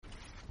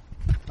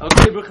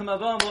Okay, Bruchim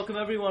Avon, welcome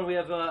everyone. We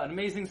have an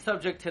amazing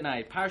subject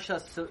tonight,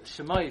 Parshas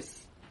Shemais.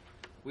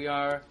 We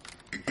are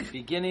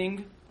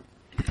beginning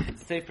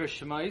Sefer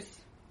Shemais,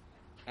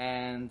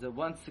 and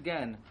once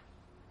again,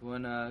 we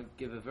want to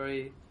give a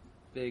very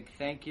big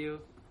thank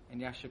you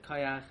and Yashar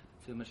Koyach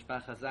to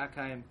Mishpacha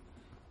Zakheim,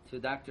 to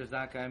Dr.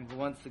 Zakheim, who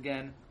once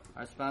again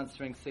are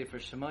sponsoring Sefer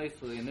Shemais,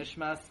 L'ilui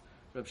Nishmas,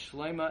 Rav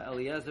Shlomo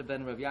Eliezer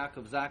ben Rav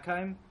Yaakov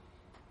Zakheim,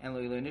 and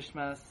L'ilui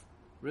Nishmas,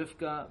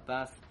 Rivka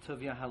Bas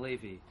Tuvia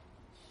Halevi.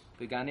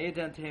 Began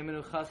Eden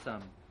Tehemenu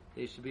Chasam.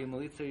 They should be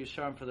Melitza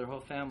Yisharim for their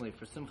whole family.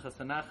 For Simchas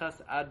Anachas,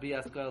 Ad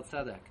Bias Goel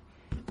Tzedek.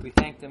 We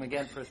thank them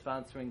again for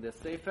sponsoring this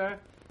Sefer,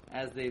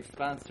 as they've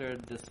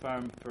sponsored this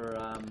farm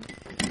for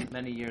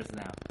many years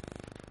now.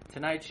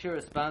 Tonight's shir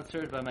is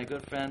sponsored by my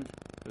good friend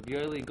Rabbi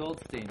Yoeli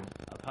Goldstein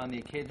upon the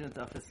occasion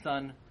of his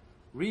son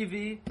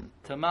Rivi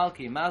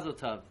Tamalki Mazel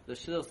Tov. The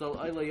shir zal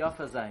Oila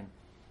Yafa Zayin.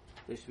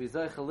 They should be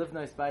Zoicha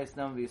Livnois Bayis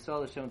Nam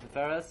V'Yisrael Hashem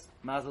Teferes.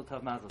 Mazel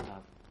Tov, Mazel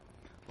Tov.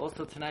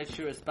 Also, tonight's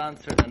shir is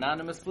sponsored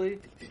anonymously,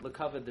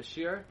 L'Kavod the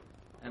shir,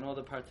 and all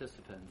the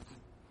participants.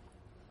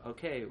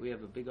 Okay, we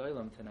have a big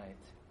oilam tonight.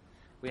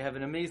 We have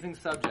an amazing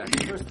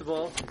subject. First of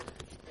all,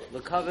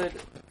 L'Kavod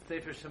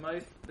Sefer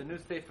Shemais, the new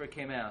Sefer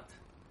came out.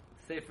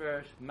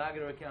 Sefer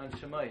Magid on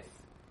Shemais.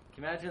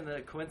 Can you imagine the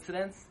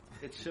coincidence?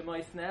 It's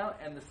Shemais now,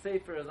 and the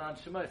Sefer is on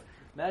Shemais.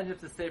 Imagine if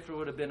the Sefer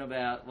would have been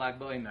about Lag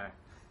BaOmer. It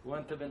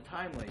wouldn't have been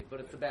timely, but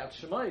it's about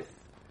Shemais.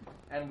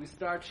 And we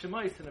start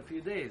Shemais in a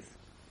few days.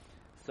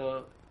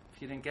 So,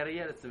 if you didn't get it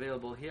yet, it's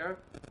available here,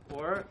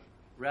 or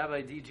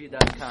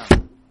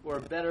rabbidg.com, or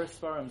better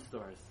Sfarim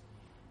stores.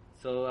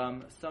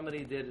 So,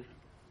 somebody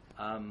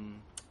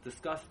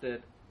discussed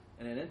it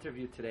in an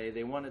interview today.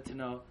 They wanted to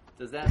know,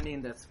 does that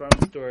mean that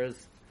Sfarim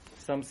stores,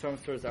 some Sfarim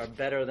stores are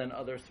better than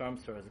other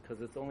Sfarim stores, because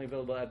it's only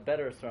available at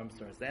better Sfarim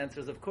stores? The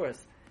answer is, of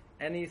course,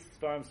 any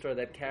Sfarim store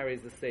that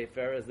carries the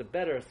Sefer is a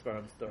better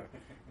Sfarim store.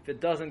 If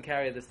it doesn't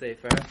carry the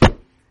Sefer,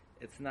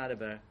 it's not a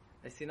better.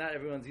 I see not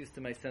everyone's used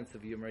to my sense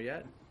of humor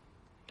yet.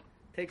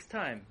 Takes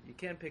time. You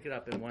can't pick it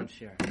up in one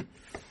share.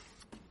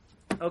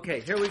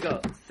 Okay, here we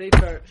go.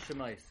 Sefer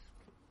Shemais.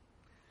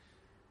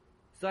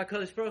 So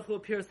HaKadosh Baruch Hu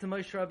appears to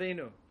Moshe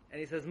Rabbeinu, and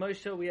he says,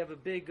 Moshe, we have a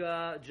big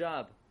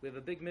job. We have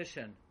a big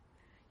mission.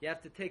 You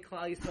have to take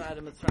Klal Yisrael out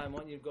of Mitzrayim. I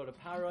want you to go to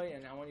Paroi,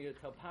 and I want you to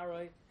tell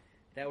Paroi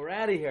that we're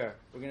out of here.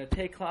 We're going to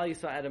take Klal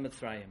Yisrael out of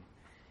Mitzrayim.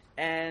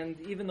 And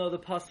even though the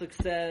Pasuk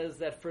says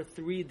that for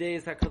 3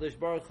 days HaKadosh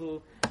Baruch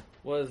Hu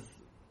was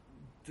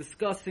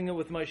discussing it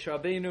with Moshe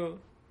Rabbeinu,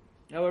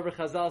 however,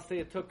 Chazal say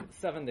it took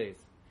 7 days.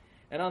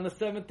 And on the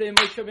 7th day,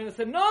 Moshe Rabbeinu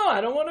said, no,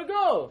 I don't want to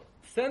go.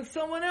 Send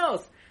someone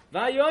else.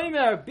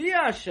 Vayomer bi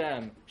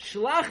Hashem,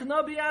 shlach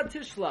na biyad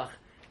tishlach.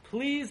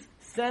 Please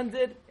send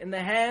it in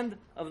the hand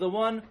of the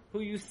one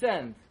who you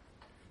send.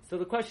 So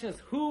the question is,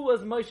 who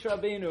was Moshe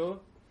Rabbeinu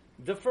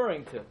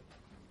deferring to?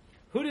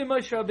 Who did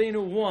Moshe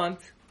Rabbeinu want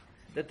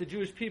that the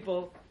Jewish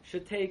people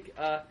should take?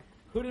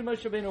 Who did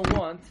Moshe Rabbeinu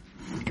want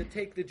to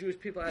take the Jewish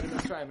people out of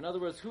Mitzrayim? In other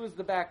words, who is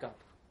the backup?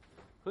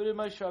 Who did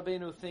Moshe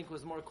Rabbeinu think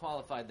was more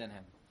qualified than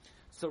him?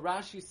 So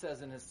Rashi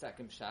says in his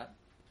second shot,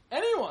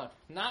 anyone,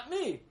 not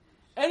me.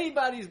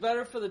 Anybody's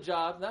better for the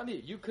job, not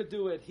me. You could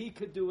do it, he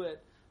could do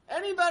it.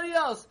 Anybody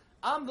else,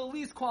 I'm the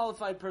least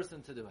qualified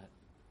person to do it.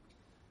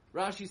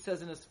 Rashi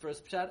says in his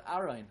first shot,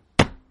 Aaron.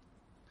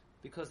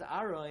 Because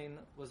Aaron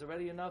was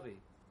already a Navi.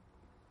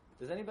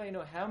 Does anybody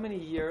know how many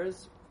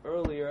years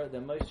earlier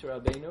than Moshe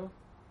Rabbeinu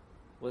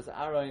was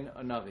Aaron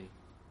a Navi?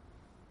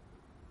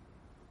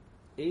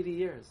 80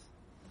 years.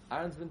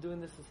 Aaron's been doing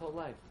this his whole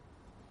life.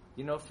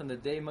 You know, from the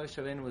day Moshe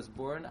Rabbeinu was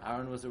born,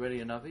 Aaron was already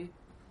a Navi.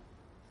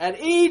 At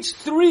age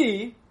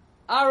 3,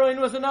 Aaron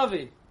was a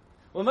Navi.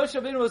 When Moshe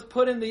Rabbeinu was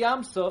put in the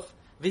Yam Suf,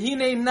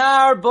 V'hinei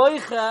nar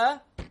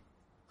boicha.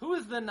 Who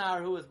is the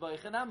nar who was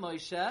boicha? Not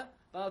Moshe.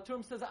 Baal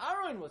Turim says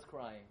Aaron was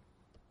crying.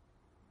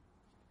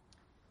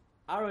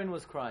 Aaron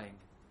was crying.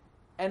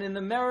 And in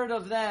the merit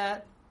of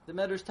that, the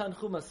Medrash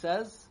Tanchuma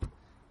says,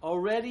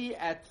 already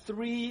at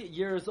 3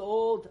 years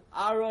old,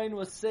 Aaron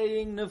was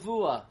saying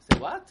Nevuah. Say,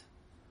 what?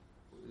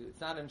 It's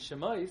not in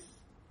Shemais.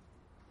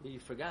 He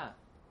forgot.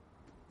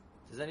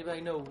 Does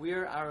anybody know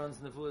where Aaron's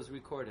Nevuah is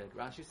recorded?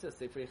 Rashi says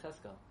Sefer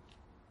Yechezkel.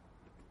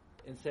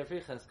 In Sefer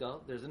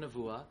Yechezkel, there's a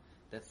Nevuah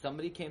that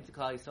somebody came to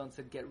Klal Yisrael and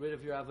said, get rid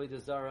of your Avodah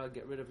Zarah,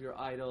 get rid of your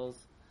idols.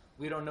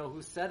 We don't know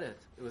who said it.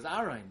 It was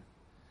Aaron.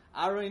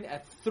 Aaron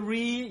at 3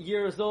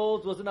 years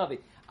old was a Navi.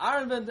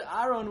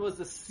 Aaron was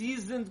a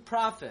seasoned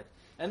prophet.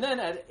 And then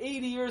at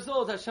 80 years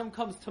old, Hashem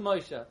comes to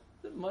Moshe.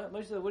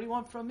 Moshe said, what do you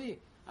want from me?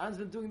 Aaron's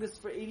been doing this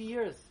for 80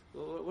 years.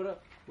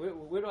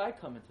 Where do I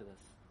come into this?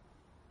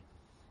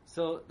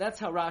 So that's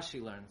how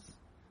Rashi learns.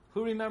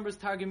 Who remembers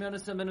Targum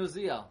Yonasan ben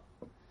Uziel?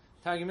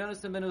 Targum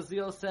Yonasan ben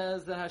Uziel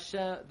says that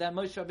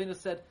Moshe Rabbeinu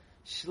said,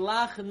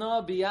 Shlach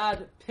na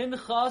biyad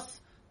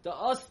Pinchas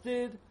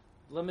da'astid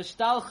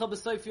l'mishtalcha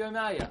b'soif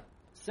yomaya.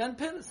 Send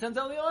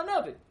Eliyahu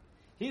Navi.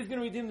 He's going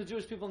to redeem the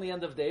Jewish people in the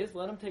end of days.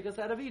 Let him take us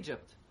out of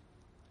Egypt.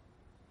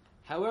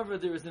 However,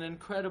 there is an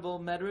incredible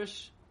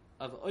medrash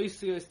of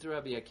Oisios to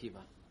Rabbi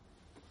Akiva.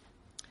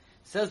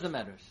 Says the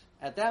medrash,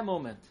 At that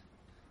moment,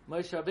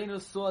 Moshe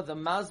Rabbeinu saw the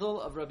mazel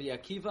of Rabbi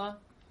Akiva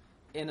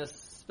in a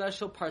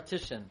special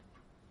partition,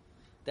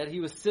 that he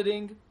was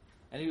sitting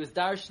and he was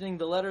darshaning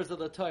the letters of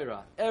the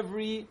Torah,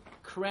 every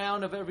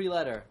crown of every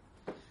letter.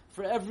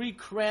 For every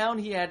crown,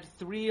 he had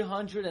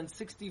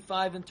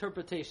 365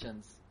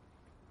 interpretations.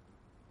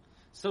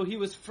 So he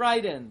was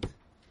frightened,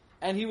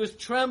 and he was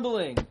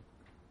trembling.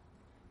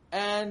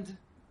 And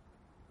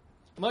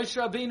Moshe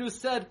Rabbeinu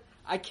said,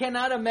 I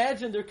cannot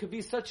imagine there could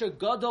be such a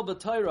gadol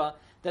b'Torah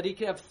that he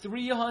could have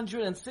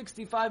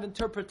 365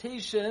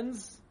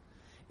 interpretations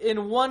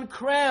in one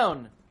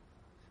crown.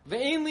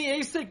 Ve'ein li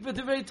esek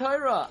b'divrei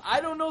Torah.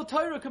 I don't know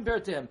Torah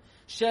compared to him.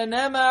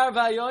 Shenemar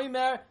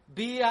v'yomer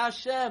bi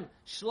Hashem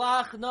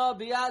shlach na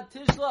biyad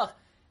tishlach.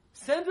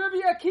 Send Rabbi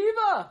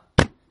Akiva.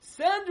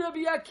 Send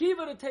Rabbi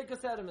Akiva to take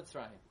us out of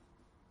Mitzrayim.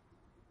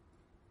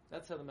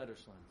 That's how the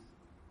Medrash learns.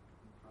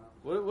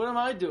 What am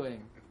I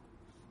doing?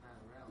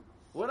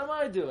 What am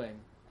I doing?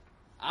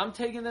 I'm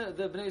taking the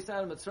Bnei Yisrael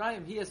out of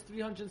Mitzrayim. He has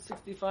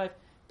 365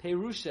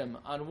 perushim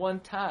on one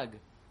tag.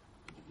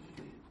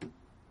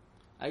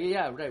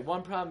 Yeah, right.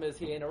 One problem is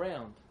he ain't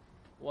around.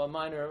 One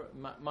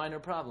minor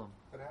problem.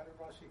 But how did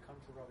Rashi come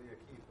to Rabbi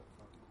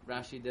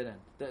Akiva? Rashi didn't.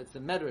 It's the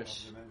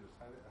Medrash.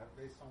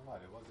 Based on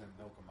what? It wasn't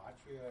no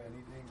gematria or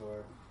anything,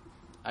 or...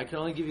 I can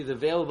only give you the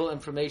available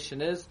information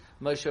is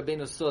Moshe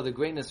Rabbeinu saw the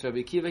greatness of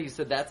Rabbi Akiva. He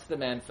said that's the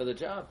man for the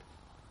job.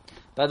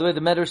 By the way, the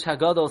Medrash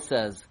Haggadol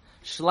says,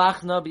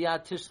 Shlach na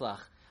biyad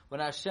tishlach.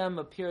 When Hashem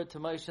appeared to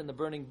Moshe in the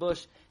burning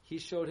bush, he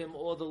showed him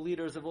all the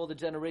leaders of all the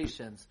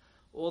generations,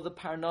 all the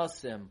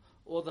Parnasim,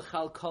 all the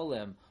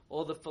Chalkolim,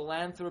 all the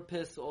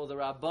philanthropists, all the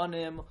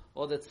Rabbanim,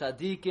 all the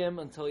Tzaddikim,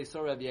 until he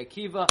saw Rabbi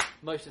Akiva.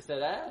 Moshe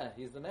said,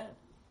 he's the man.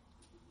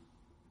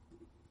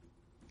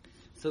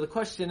 So the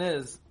question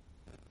is,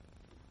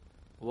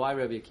 why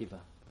Rabbi Akiva?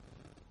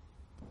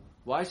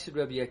 Why should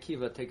Rabbi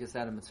Akiva take us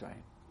out of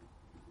Mitzrayim?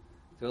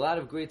 There are a lot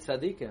of great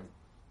tzaddikim.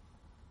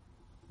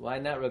 Why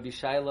not Rabbi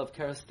Shaila of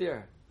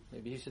Karastir?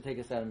 Maybe he should take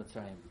us out of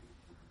Mitzrayim.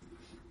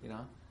 You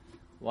know?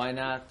 Why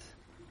not,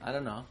 I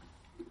don't know,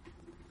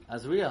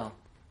 Azriel?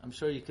 I'm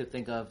sure you could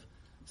think of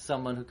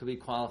someone who could be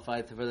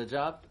qualified for the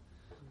job.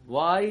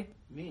 Why?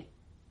 Me.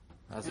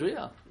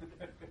 Azriel.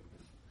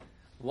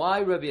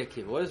 Why Rabbi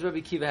Akiva? What does Rabbi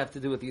Akiva have to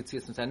do with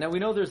Yetzias Mitzrayim? Now we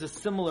know there's a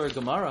similar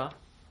Gemara.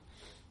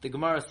 The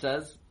Gemara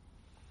says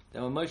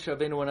that when Moshe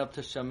Rabbeinu went up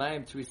to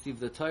Shamayim to receive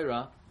the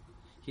Torah,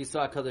 he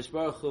saw HaKadosh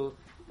Baruch Hu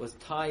was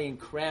tying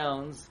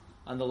crowns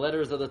on the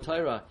letters of the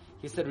Torah.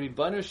 He said,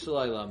 Ribbanu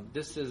Shalom,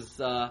 this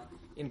is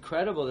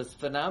incredible, this is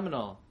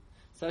phenomenal.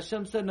 So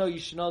Hashem said, no, you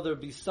should know there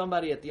will be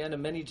somebody at the end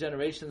of many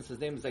generations, his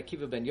name is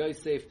Akiva ben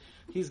Yosef,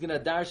 he's going to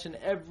darshan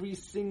every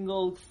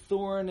single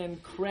thorn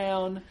and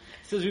crown.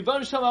 He says,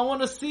 Ribbanu Shalom, I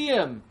want to see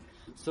him.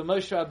 So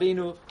Moshe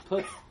Rabbeinu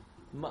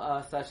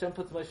so Hashem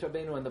puts Moshe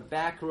Rabbeinu in the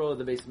back row of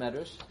the Beis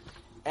Medrash,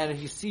 and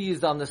he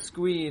sees on the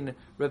screen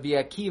Rabbi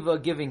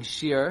Akiva giving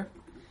shir,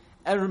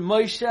 and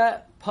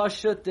Moshe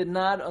Pashut did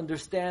not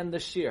understand the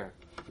shir.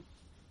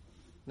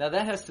 Now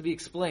that has to be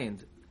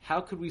explained.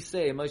 How could we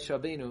say Moshe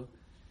Rabbeinu,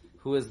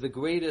 who is the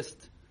greatest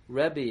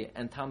Rebbe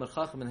and Talmid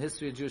Chacham in the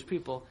history of Jewish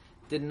people,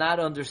 did not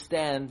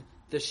understand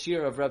the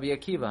shir of Rabbi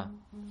Akiva?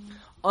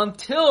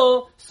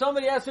 Until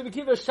somebody asked Rabbi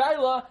Akiva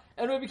Shaila,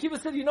 and Rabbi Akiva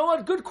said, you know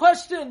what, good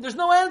question, there's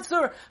no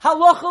answer.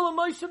 Halacha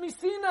l'Moshe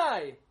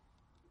misinai.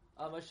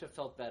 Moshe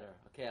felt better.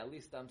 Okay, at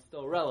least I'm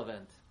still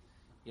relevant.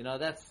 You know,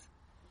 that's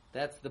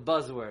the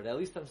buzzword. At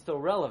least I'm still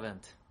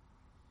relevant.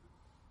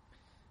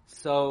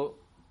 So,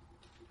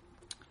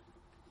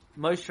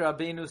 Moshe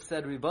Rabbeinu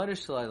said, Ribbanu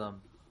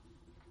Shalom,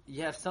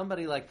 you have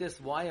somebody like this,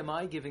 why am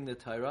I giving the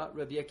Torah?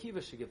 Rabbi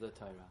Akiva should give the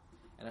Torah.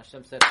 And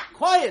Hashem said,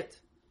 quiet!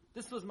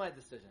 This was my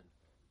decision.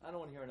 I don't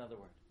want to hear another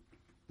word.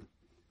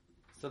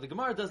 So the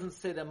Gemara doesn't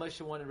say that Moshe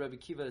wanted Rabbi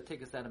Akiva to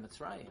take us out of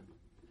Mitzrayim.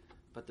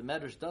 But the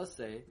Medrash does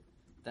say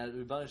that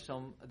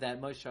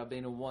that Moshe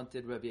Rabbeinu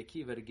wanted Rabbi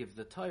Akiva to give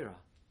the Torah.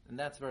 And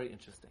that's very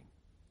interesting.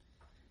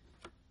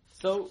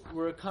 So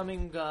we're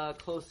coming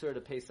closer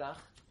to Pesach.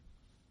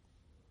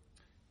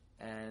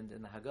 And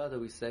in the Haggadah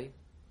we say,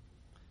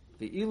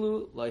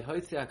 Ve'ilu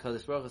lo'yhotzi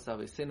HaKadosh Baruch Hu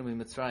savosenu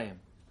miMitzrayim.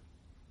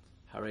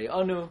 Harei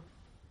anu,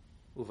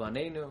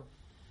 uvanenu,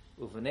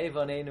 uvanei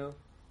vanenu,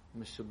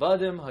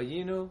 mishubadim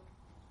hayinu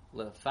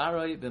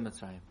lefaroi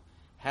b'Mitzrayim.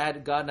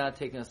 Had God not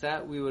taken us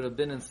out, we would have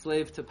been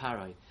enslaved to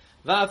Paroi.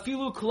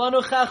 Va'afilu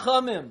kulanu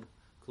chachamim,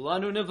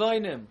 kulanu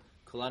nevoinim,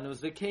 kulanu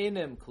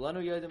zekenim,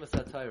 kulanu yodim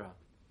esatayra.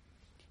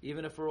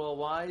 Even if we're all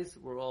wise,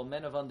 we're all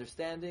men of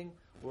understanding,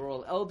 we're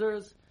all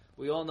elders,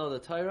 we all know the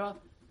Torah.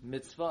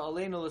 Mitzvah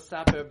aleinu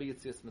l'saper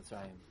b'yitzias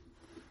Mitzrayim.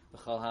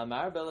 V'chol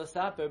hamar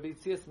b'lesaper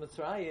b'yitzias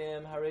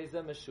Mitzrayim harei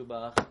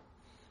meshubach.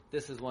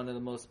 This is one of the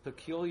most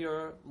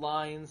peculiar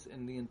lines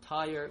in the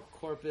entire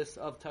corpus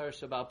of Torah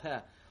Sheba'al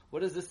Peh. What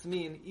does this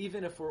mean?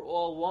 Even if we're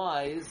all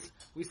wise,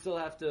 we still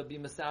have to be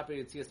mesaper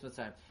Yetzias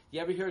Mitzrayim.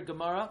 You ever hear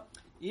Gemara?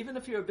 Even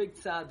if you're a big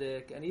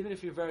tzaddik, and even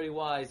if you're very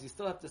wise, you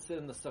still have to sit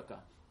in the sukkah.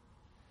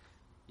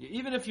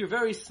 Even if you're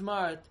very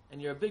smart,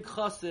 and you're a big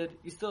chassid,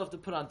 you still have to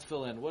put on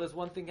tefillin. What does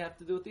one thing have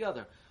to do with the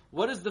other?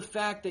 What is the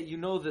fact that you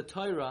know the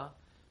Torah?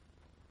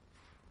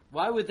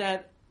 Why would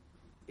that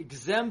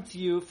exempt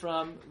you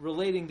from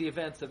relating the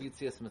events of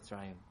Yetzias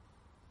Mitzrayim?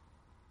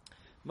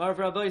 Marv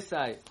Rabbi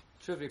Sai,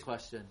 trivia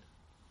question.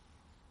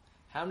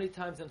 How many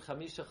times in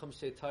Chamisha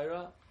Chumshei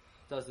Torah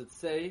does it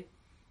say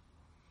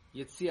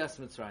Yetzias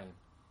Mitzrayim?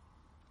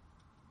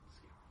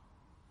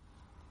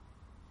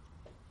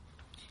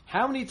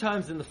 How many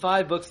times in the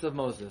 5 books of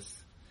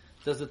Moses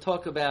does it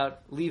talk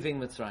about leaving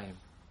Mitzrayim?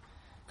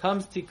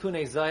 Comes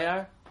Tikkunei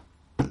Zayar.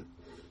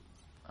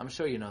 I'm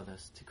sure you know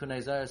this.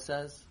 Tikkunei Zayar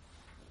says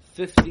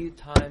 50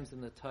 times in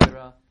the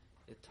Torah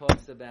it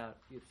talks about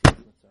Yetzias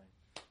Mitzrayim.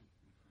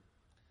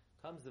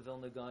 Comes the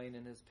Vilna Gaon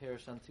in his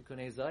Perush on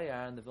Tikkunei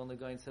Zayar, and the Vilna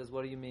Gaon says,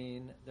 what do you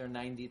mean? There are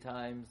 90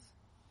 times.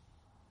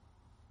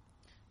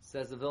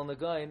 Says the Vilna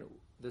Gaon,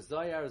 the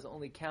Zayar is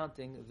only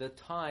counting the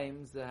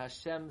times that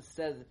Hashem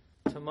said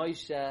to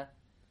Moshe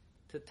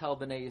to tell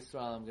Bnei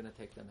Yisrael, I'm going to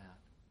take them out.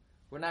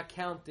 We're not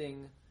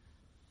counting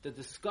the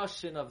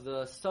discussion of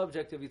the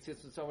subject of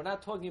Yetzias Mitzrayim. We're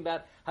not talking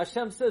about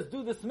Hashem says,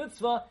 do this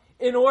mitzvah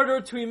in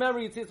order to remember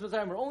Yetzias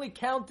Mitzrayim. We're only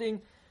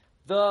counting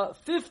the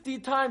 50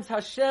 times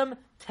Hashem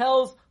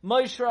tells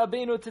Moshe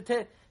Rabbeinu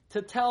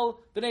to tell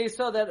Bnei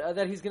Yisrael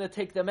that he's going to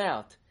take them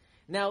out.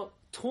 Now,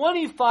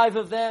 25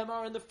 of them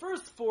are in the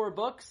first 4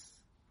 books.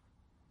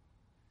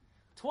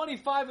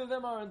 25 of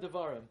them are in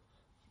Devarim.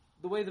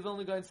 The way the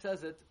Vilna Gaon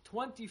says it,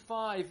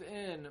 25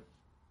 in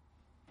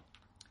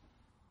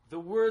the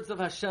words of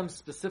Hashem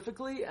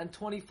specifically, and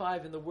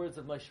 25 in the words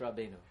of Moshe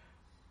Rabbeinu.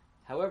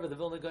 However, the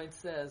Vilna Gaon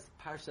says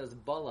Parshas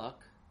Balak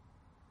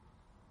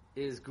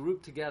is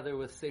grouped together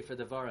with Sefer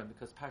Devarim,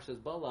 because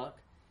Parshas Balak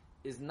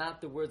is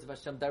not the words of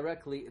Hashem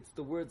directly, it's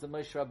the words of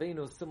Moshe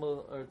Rabbeinu,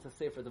 similar to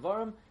Sefer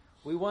Devarim.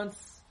 We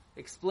once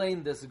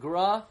explained this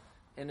Gra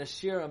in a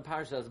shir on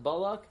Parshas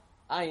Balak,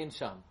 Ayin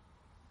Sham,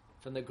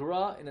 from the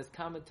Gra in his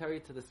commentary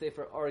to the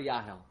Sefer Or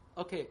Yahel.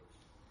 Okay,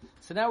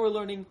 so now we're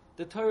learning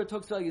the Torah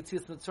talks about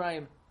Yetzias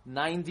Mitzrayim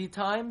 90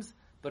 times,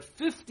 but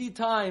 50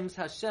 times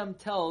Hashem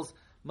tells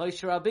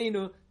Moshe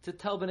Rabbeinu to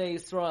tell Bnei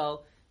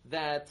Yisrael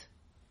that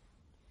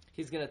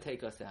he's going to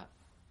take us out.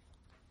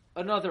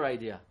 Another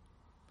idea.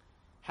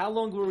 How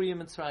long were we in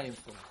Mitzrayim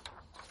for?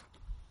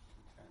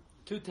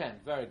 210,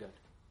 very good.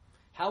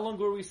 How long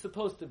were we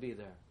supposed to be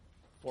there?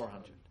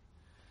 400.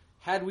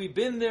 Had we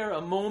been there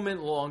a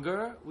moment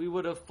longer, we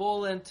would have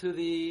fallen to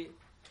the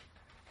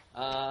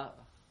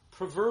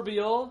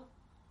proverbial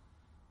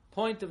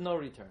point of no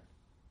return.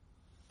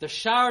 The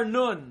Shar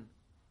Nun,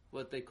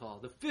 what they call,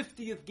 the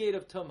 50th gate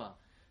of Tumah.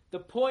 The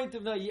point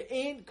of no, you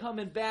ain't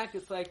coming back.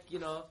 It's like,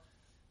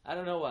 I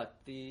don't know what,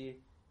 the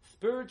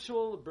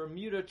spiritual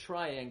Bermuda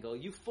Triangle.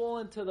 You fall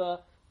into the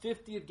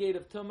 50th gate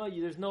of Tumah,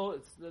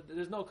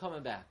 there's no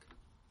coming back.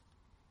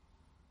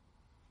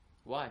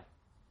 Why?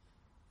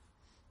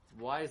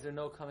 Why is there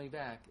no coming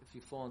back if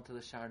you fall into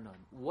the Shar Nun?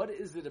 What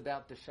is it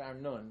about the Shar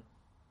Nun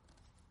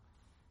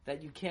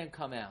that you can't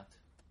come out?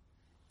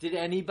 Did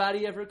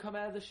anybody ever come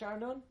out of the Shar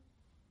Nun?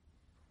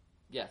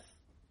 Yes.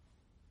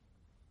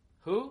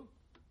 Who?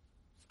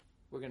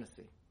 We're going to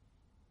see.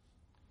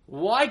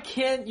 Why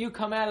can't you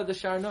come out of the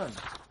Shar Nun?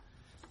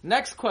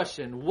 Next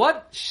question.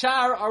 What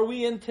Shar are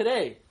we in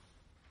today?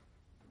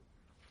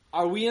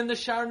 Are we in the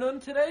Shar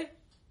Nun today?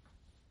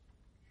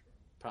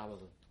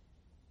 Probably.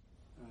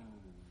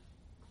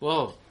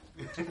 Whoa.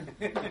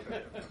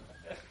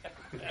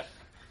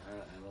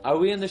 Are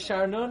we in the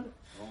Shar Nun?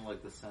 I don't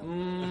like the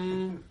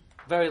sound.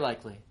 Very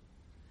likely.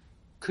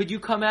 Could you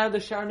come out of the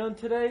Shar Nun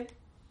today?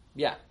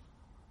 Yeah.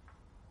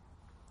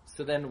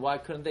 So then why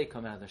couldn't they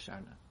come out of the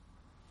Shar Nun?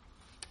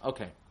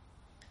 Okay.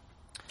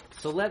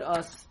 So let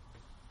us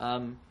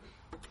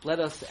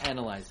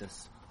analyze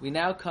this. We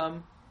now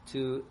come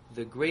to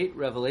the great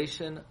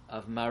revelation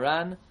of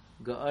Maran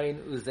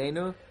Gaon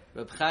Uzenu,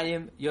 Reb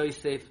Chaim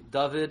Yosef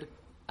David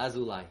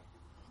Azulai.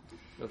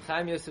 Reb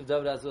Chaim Yosef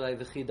David Azulai,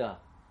 the Chida.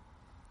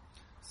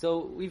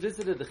 So we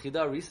visited the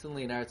Chida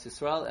recently in Eretz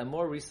Yisrael, and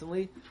more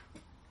recently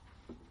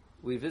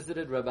we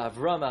visited Reb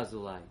Avram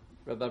Azulai.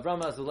 Reb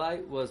Avram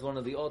Azulai was one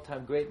of the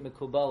all-time great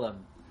Mekubalim,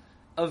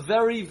 a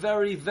very,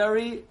 very,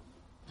 very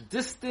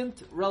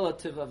distant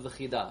relative of the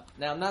Chida.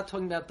 Now I'm not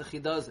talking about the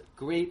Chida's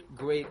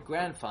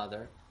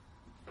great-great-grandfather,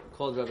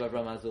 called Reb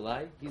Avram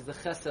Azulai. He's the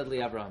Chesed Li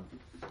Avram.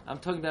 I'm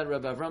talking about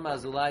Reb Avram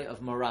Azulai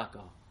of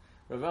Morocco.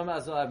 Reb Avram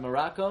Azulai of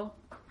Morocco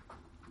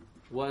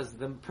was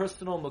the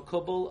personal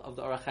Mekubal of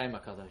the Orach Chaim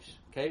HaKadosh.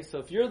 Okay, so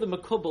if you're the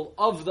Mekubal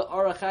of the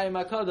Orach Chaim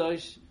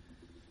HaKadosh,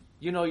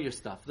 you know your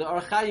stuff. The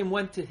Orach Chaim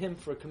went to him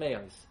for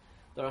Kameos.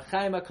 The Orach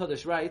Chaim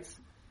HaKadosh writes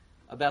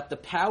about the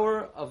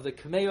power of the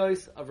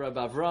Kameos of Reb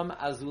Avram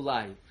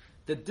Azulai,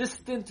 the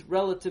distant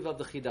relative of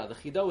the Chida. The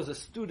Chida was a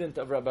student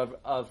of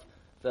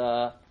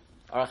the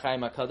Orach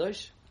Chaim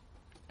HaKadosh,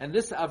 and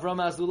this Avram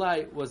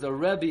Azulai was a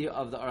Rebbe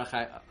of the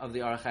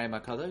Orach Chaim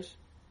HaKadosh.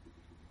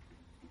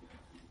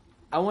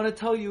 I want to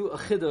tell you a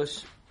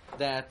Chiddush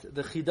that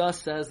the Chida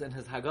says in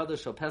his Haggadah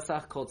Shal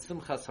Pesach called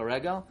Simchas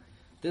HaRegel.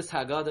 This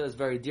Haggadah is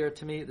very dear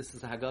to me. This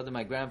is a Haggadah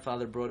my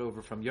grandfather brought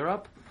over from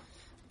Europe.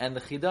 And the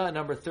Chida,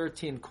 number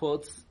 13,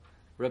 quotes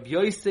Reb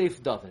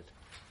Yosef David.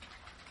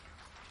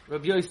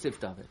 Rabbi Yosef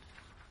David.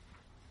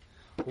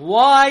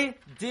 Why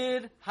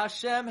did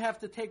Hashem have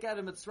to take out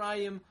of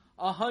Mitzrayim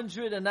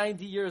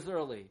 190 years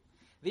early?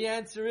 The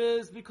answer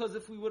is because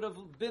if we would have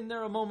been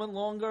there a moment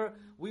longer,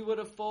 we would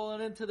have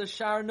fallen into the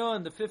Shar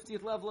Nun, the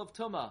 50th level of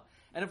Tumah.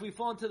 And if we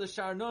fall into the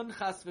Shar Nun,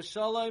 Chas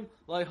v'Shalom,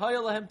 Lo Haya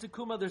Lahem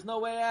Tekuma, there's no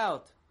way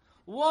out.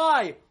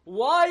 Why?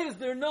 Why is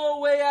there no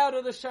way out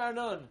of the Shar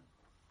Nun?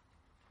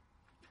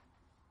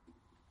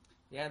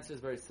 The answer is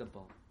very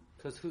simple.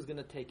 Because who's going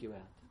to take you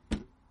out?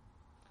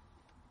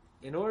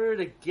 In order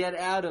to get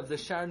out of the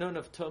Shar Nun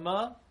of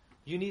Tumah,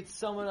 you need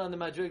someone on the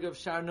Madriga of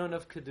Shar Nun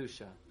of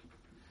Kedusha.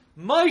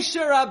 Moshe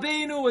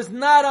Rabbeinu was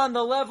not on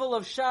the level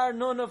of Shar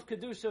Nun of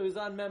Kedusha, he was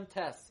on Mem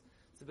Tes.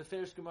 It's a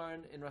Beferish Gemara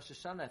in Rosh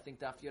Hashanah, I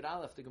think Daf Yud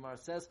Aleph, the Gemara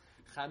says,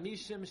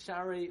 Chamishim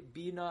Shari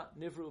Bina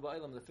Nivru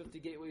Ba'ilam, the 50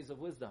 gateways of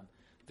wisdom.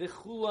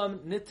 V'chulam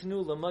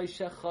nitnu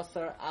l'Moshe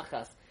chasar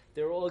achas.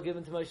 They were all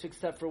given to Moshe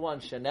except for one.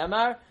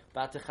 Shenemar,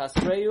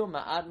 Batechasreyu,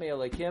 Ma'at me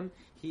Elokim.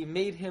 He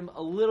made him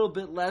a little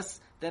bit less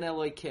than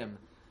Elokim.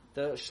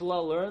 The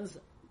Shla learns,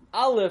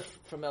 Aleph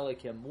from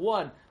Elokim.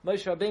 One.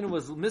 Moshe Rabbeinu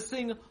was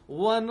missing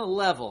one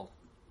level.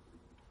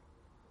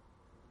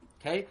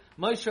 Okay?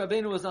 Moshe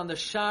Rabbeinu was on the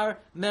Shar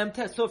Mem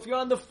Tes. So if you're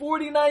on the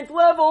 49th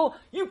level,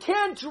 you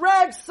can't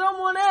drag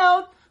someone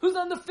out who's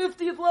on the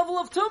 50th level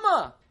of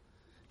Tumah.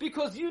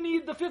 Because you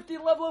need the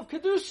 50th level of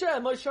Kedusha.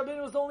 And Moshe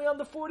Rabbeinu was only on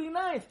the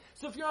 49th.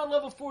 So if you're on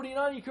level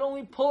 49, you can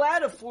only pull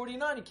out of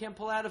 49. You can't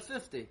pull out of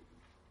 50.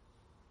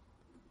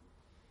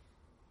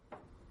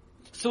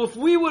 So if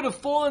we would have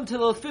fallen to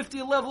the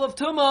 50th level of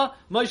Tumah,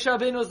 Moshe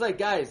Rabbeinu was like,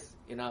 guys,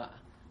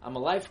 I'm a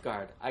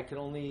lifeguard. I can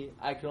only,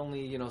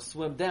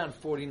 swim down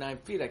 49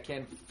 feet. I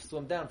can't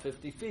swim down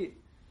 50 feet.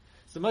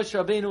 So Moshe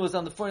Rabbeinu was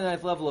on the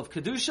 49th level of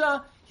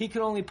Kedusha. He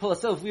could only pull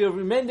us out. If we have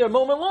remained there a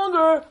moment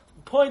longer,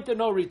 point to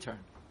no return.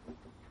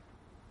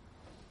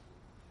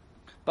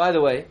 By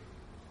the way,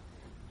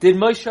 did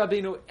Moshe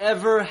Rabbeinu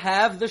ever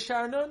have the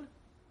Shar Nun?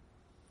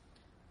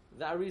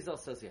 The Arizal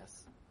says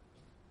yes.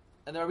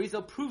 And the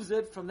Arizal proves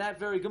it from that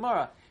very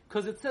Gemara.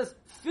 Because it says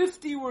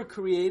 50 were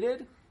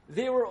created,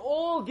 they were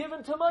all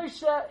given to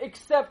Moshe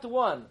except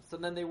one. So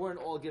then they weren't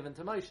all given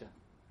to Moshe.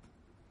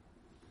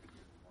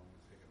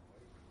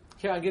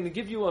 Okay, I'm going to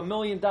give you $1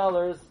 million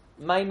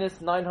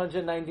minus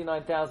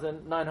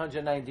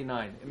 999,999.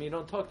 I mean, you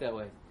don't talk that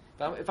way.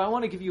 If I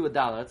want to give you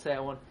 $1, let's say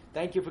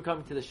thank you for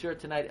coming to the shirt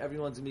tonight.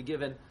 Everyone's going to be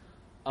given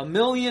 $1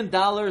 million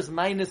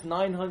minus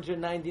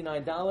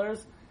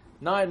 $999,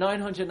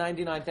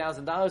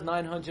 $999,000,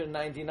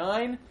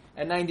 999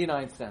 and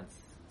 99 cents.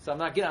 So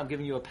I'm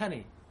giving you a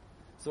penny.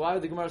 So why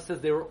would the Gemara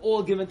says they were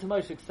all given to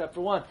Moshe except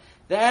for one?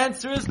 The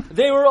answer is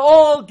they were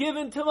all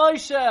given to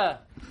Moshe.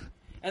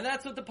 And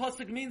that's what the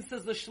pasuk means,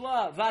 says the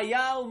Shla.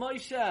 Vayal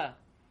Moshe.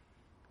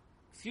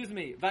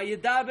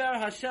 Vayidaber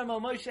Hashem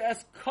al Moshe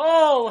es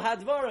kol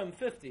hadvarim,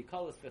 50.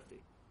 Kol is 50.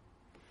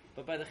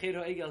 But by the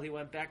Cheder Egel, he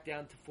went back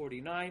down to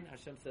 49.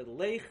 Hashem said,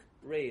 Lech,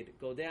 raid.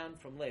 Go down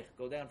from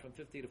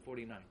 50 to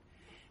 49.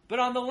 But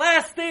on the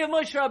last day of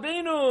Moshe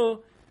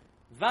Rabbeinu,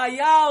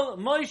 Vayal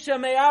Moshe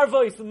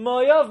me'arvois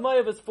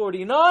Moav is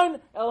 49,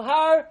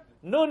 Elhar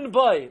nun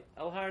boy,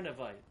 Elhar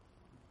nevai.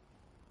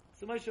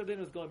 So Moshe Rabbeinu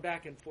was going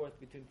back and forth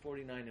between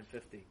 49 and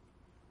 50.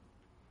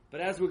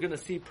 But as we're going to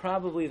see,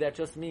 probably that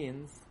just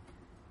means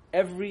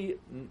every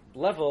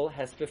level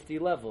has 50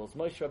 levels.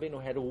 Moshe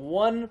Rabbeinu had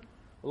one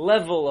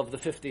level of the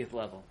 50th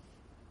level.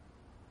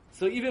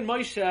 So even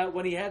Moshe,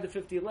 when he had the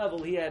 50th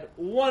level, he had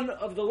one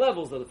of the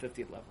levels of the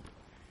 50th level.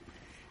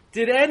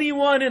 Did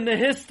anyone in the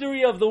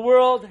history of the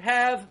world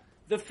have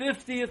the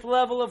 50th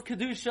level of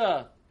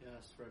Kedusha?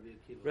 Yes,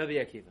 Rabbi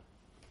Akiva.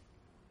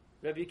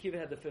 Rabbi Akiva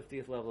had the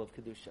 50th level of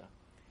Kedusha.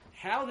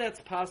 How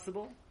that's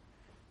possible,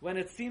 when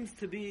it seems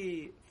to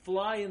be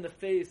fly in the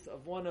face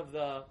of one of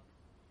the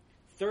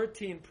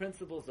 13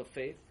 principles of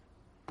faith,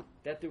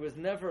 that there was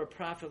never a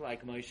prophet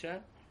like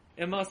Moshe,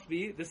 it must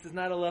be, this is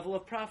not a level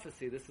of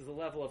prophecy, this is a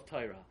level of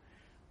Torah.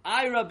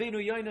 Rabbeinu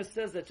Yoina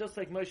says that just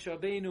like Moshe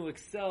Rabbeinu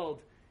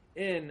excelled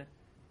in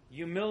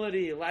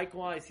humility,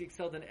 likewise he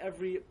excelled in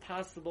every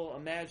possible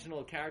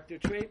imaginable character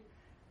trait,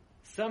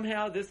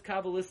 somehow this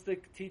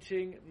Kabbalistic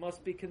teaching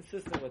must be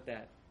consistent with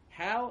that.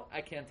 How?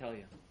 I can't tell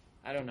you.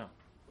 I don't know.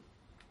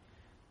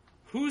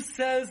 Who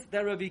says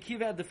that Rabbi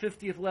Akiva had the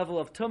 50th level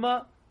of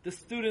Tumah? The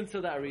students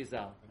of the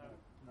Arizal.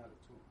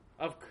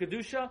 Of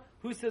Kedusha,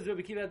 who says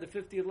Rabbi Akiva had the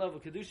 50th level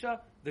of Kedusha?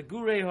 The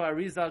Gurei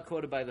HaArizal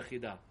quoted by the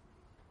Chidah.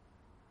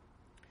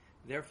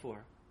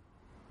 Therefore,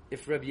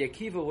 if Rabbi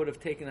Akiva would have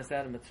taken us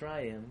out of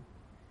Mitzrayim,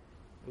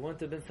 it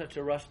wouldn't have been such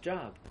a rush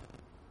job.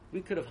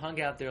 We could have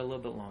hung out there a little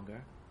bit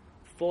longer,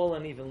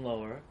 fallen even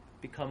lower,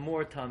 become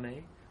more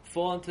tamei,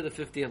 fallen to the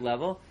 50th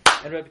level,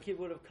 and Rabbi Akiva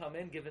would have come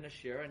in, given a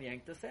share, and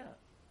yanked us out.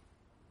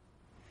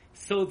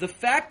 So the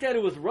fact that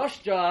it was rush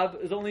job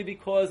is only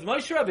because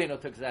Moshe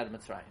Rabbeinu took us out of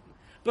Mitzrayim.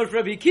 But if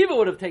Rabbi Akiva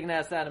would have taken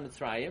us out of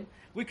Mitzrayim,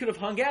 we could have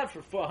hung out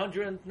for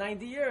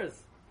 490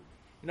 years.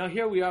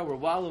 Here we are, we're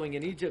wallowing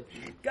in Egypt.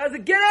 Guys,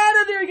 get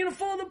out of there, you're going to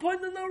fall to the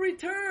point of no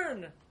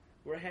return.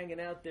 We're hanging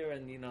out there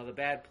in, the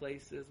bad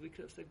places. We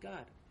could have said,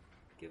 God,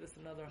 Give us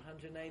another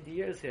 190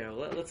 years here.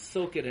 Let's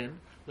soak it in.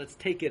 Let's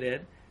take it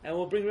in. And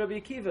we'll bring Rabbi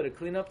Akiva to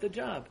clean up the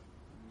job.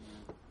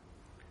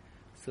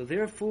 So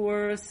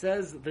therefore,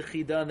 says the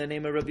Chida in the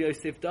name of Rabbi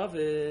Yosef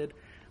David,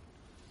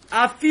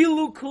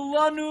 Afilu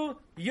kulanu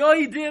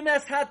yoidim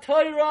es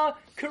ha-Torah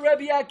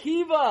ka-Rabbi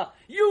Akiva.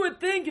 You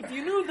would think if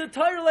you knew the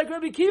Torah like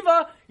Rabbi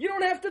Akiva, you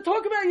don't have to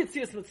talk about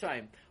Yetzias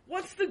Mitzrayim.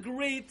 What's the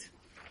great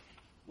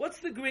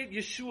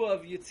Yeshua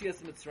of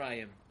Yetzias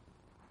Mitzrayim?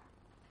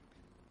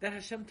 That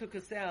Hashem took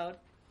us out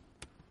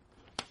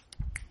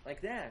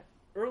like that,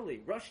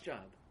 early, rush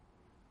job.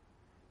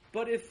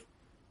 But if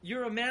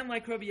you're a man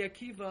like Rabbi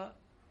Akiva,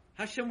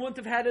 Hashem wouldn't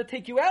have had to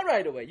take you out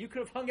right away. You could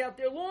have hung out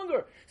there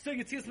longer. So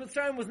Yetzias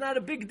Mitzrayim was not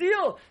a big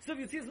deal. So if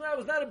Yetzias Mitzrayim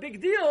was not a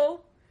big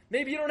deal,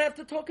 maybe you don't have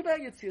to talk about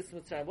Yetzias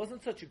Mitzrayim. It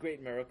wasn't such a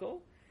great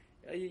miracle.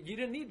 You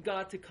didn't need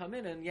God to come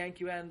in and yank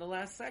you out in the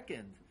last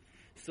second.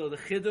 So the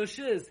Chidush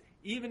is,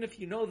 even if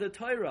you know the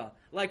Torah,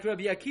 like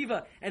Rabbi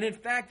Akiva, and in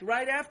fact,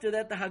 right after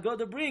that, the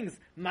Haggadah brings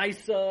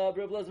Maisa,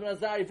 Rabbi Elazar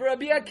Azari, for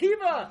Rabbi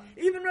Akiva.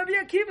 Even Rabbi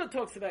Akiva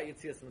talks about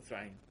Yetzias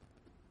Mitzrayim.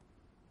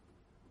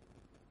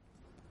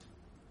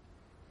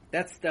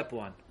 That's step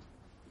one.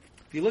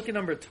 If you look at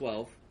number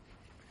 12,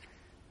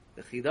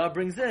 the Chida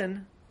brings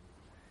in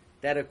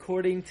that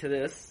according to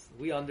this,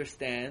 we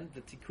understand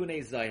the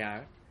Tikkunei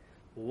Zayar,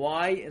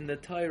 why in the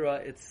Torah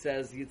it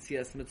says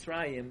Yetzias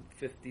Mitzrayim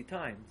 50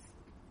 times.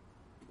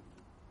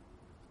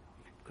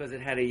 Because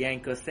it had to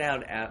yank us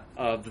out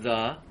of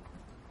the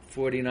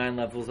 49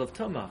 levels of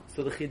Tumah.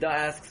 So the Chida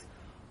asks,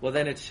 well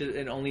then it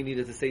only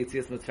needed to say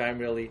Yetzias Mitzrayim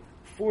really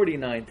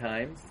 49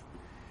 times.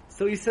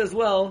 So he says,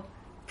 well,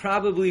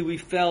 probably we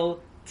fell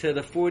to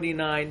the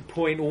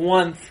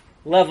 49.1th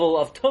level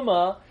of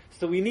Tumah,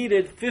 so we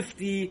needed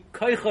 50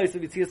 koichos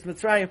of Yetzias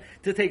Mitzrayim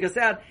to take us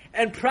out.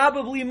 And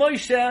probably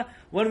Moshe,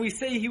 when we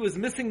say he was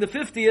missing the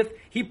 50th,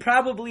 he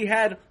probably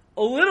had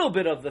a little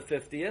bit of the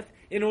 50th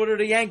in order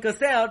to yank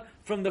us out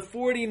from the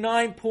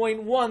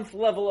 49.1th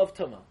level of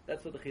Tumah.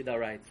 That's what the Chida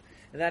writes.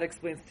 And that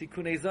explains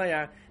Tikkunei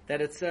Zayar,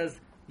 that it says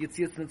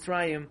Yetzias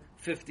Mitzrayim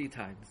 50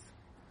 times.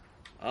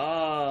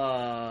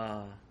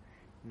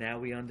 Now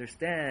we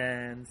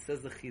understand,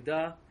 says the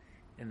Chida,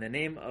 in the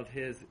name of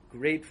his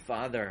great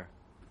father.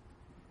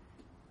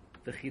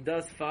 The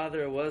Chida's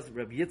father was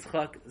Rabbi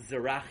Yitzchak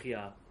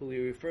Zerachia, who he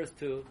refers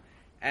to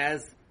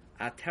as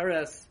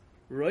Ateres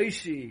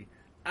Roishi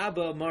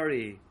Abba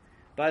Mari.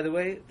 By the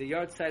way, the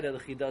yard site of the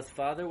Chida's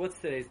father, what's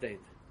today's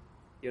date?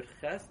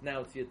 Yud-Ches?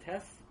 Now it's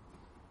Yud-Tes?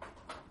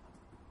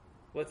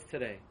 What's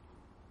today?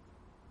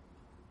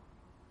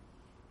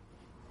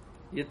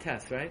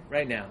 Yud-Tes, right?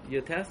 Right now.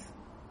 Yud-Tes?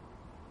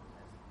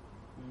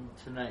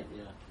 Tonight,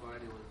 yeah.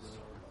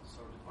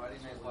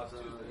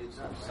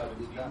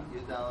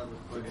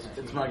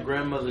 It's my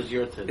grandmother's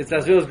yurtzeit. It's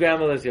Azriel's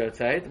grandmother's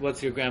yurtzeit.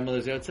 What's your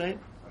grandmother's yurtzeit?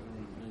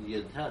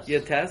 Yud-Tes.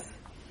 Yud-Tes?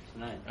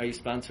 Tonight. Are you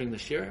sponsoring the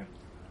shir?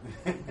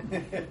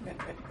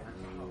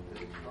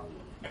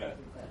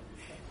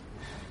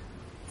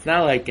 It's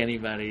not like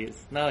anybody.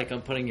 It's not like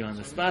I'm putting you on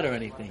the spot or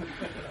anything.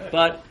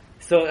 But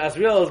so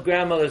Azriel's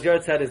grandmother's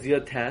yurtzeit is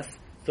Yud-Tes.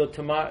 So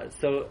tomorrow,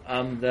 the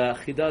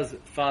Chida's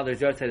father's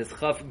yurtzeit is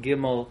Chaf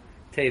Gimel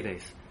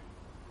Teves.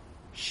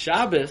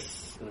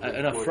 Shabbos,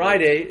 on a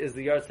Friday, is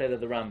the yurtzeit of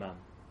the Rambam.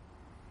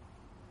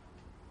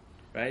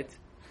 Right?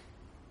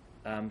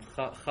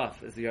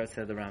 Chaf is the yurtzeit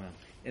of the Rambam.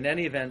 In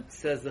any event,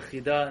 says the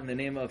Chida in the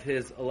name of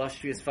his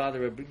illustrious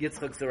father, Rabbi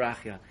Yitzchak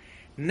Zerachia.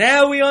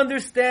 Now we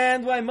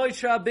understand why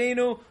Moshe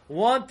Rabbeinu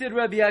wanted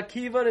Rabbi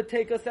Akiva to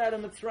take us out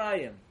of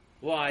Mitzrayim.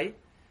 Why?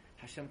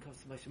 Hashem comes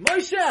to Moshe.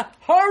 Moshe,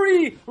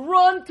 hurry!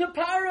 Run to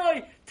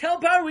Paroi! Tell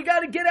Paroi we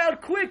got to get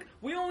out quick.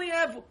 We only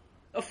have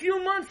a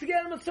few months to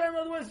get out of Mitzrayim.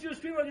 Otherwise,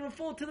 Jewish people are going to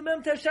fall to the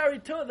Mem Shari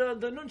Tumah,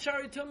 the Nun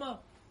Shari Tumah.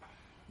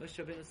 Moshe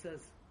Rabbeinu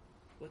says,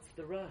 "What's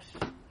the rush?"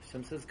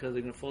 Hashem says, "Because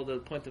they're going to fall to the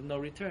point of no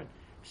return."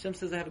 Hashem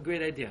says, "I have a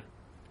great idea.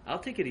 I'll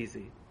take it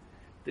easy.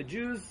 The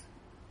Jews,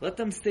 let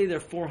them stay there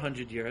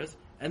 400 years,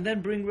 and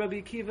then bring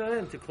Rabbi Akiva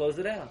in to close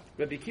it out.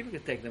 Rabbi Akiva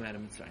could take them out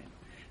of Mitzrayim."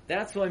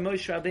 That's why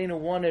Moshe Rabbeinu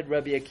wanted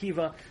Rabbi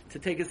Akiva to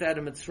take us out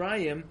of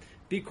Mitzrayim,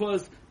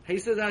 because he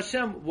says,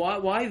 Hashem,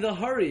 why the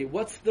hurry?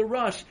 What's the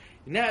rush?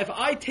 Now, if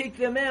I take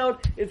them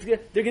out,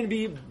 they're going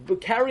to be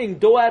carrying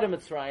dough out of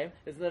Mitzrayim.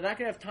 They're not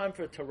going to have time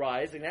for it to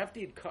rise. They're going to have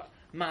to eat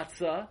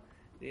matzah.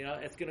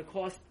 It's going to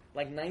cost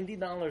like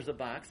 $90 a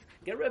box.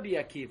 Get Rabbi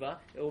Akiva.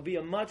 It will be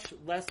a much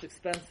less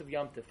expensive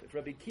Yom Tov. If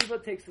Rabbi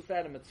Akiva takes us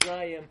out of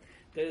Mitzrayim,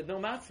 there's no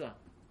matzah.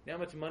 You know how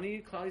much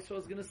money Klal Yisrael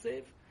is going to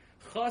save?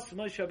 Chas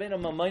Moshe Rabbeinu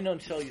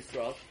Mamaynon Shel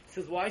Yisrael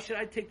says, why should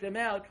I take them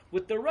out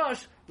with the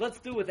rush? Let's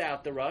do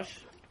without the rush.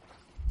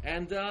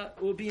 And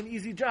it will be an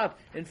easy job.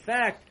 In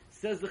fact,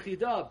 says the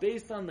Chida,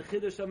 based on the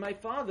Chiddush of my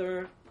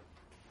father,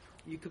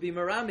 you could be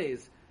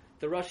Merames.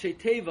 The Rashi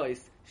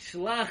Tevos,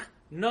 Shlach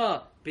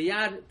Na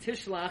Biyad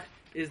Tishlach,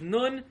 is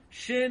Nun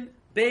Shin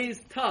Beis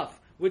Taf,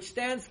 which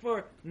stands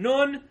for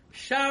Nun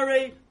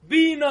Shari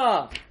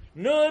Bina.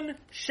 Nun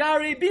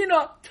Shari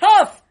Bina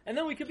Taf! And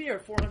then we could be here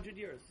 400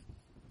 years.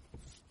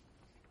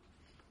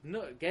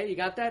 No, okay, you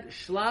got that?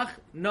 Shlach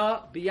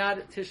Na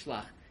Biyad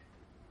Tishlach.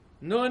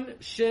 Nun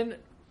Shin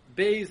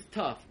Beis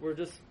Taf. We're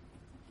just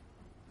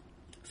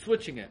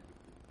switching it.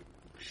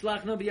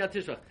 Shlach no biyat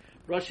tishrach.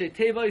 Rashi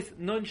Tevis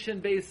Nun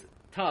Shin Beis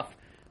Taf.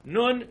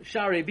 Nun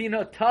Shari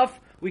Bina Taf.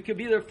 We could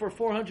be there for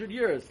 400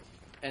 years.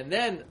 And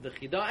then the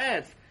Chida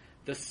adds,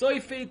 the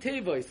Soifei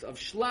Tevis of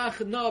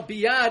Shlach na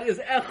biyad is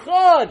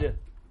Echad.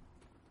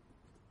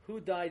 Who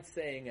died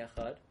saying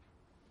Echad?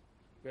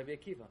 Rabbi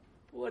Akiva.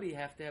 What do you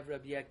have to have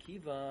Rabbi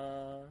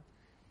Akiva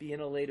be in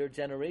a later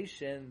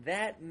generation?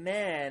 That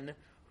man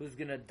who's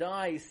going to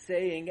die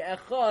saying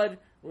Echad,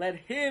 let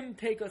him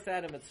take us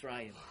out of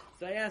Mitzrayim.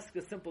 So I ask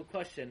a simple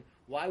question.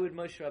 Why would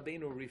Moshe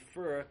Rabbeinu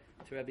refer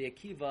to Rabbi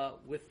Akiva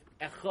with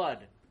Echad?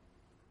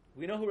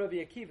 We know who Rabbi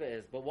Akiva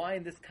is, but why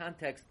in this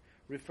context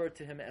refer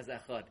to him as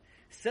Echad?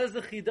 Says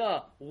the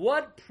Chida,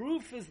 what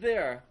proof is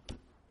there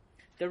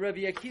that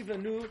Rabbi Akiva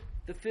knew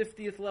the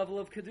 50th level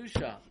of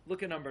Kedusha?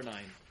 Look at number 9.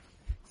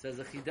 Says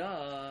the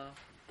Chida,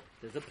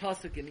 there's a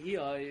pasuk in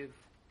Eiv.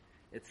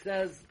 It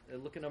says,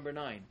 look at number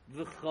 9.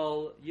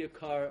 V'chol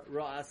yikar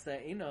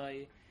ra'asa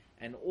inai,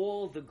 and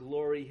all the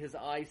glory his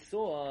eye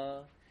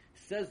saw.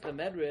 Says the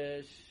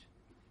Medrash,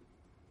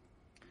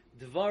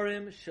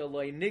 Dvarim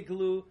shaloi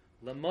niglu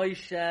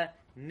l'Moshe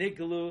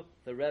niglu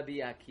the Rabbi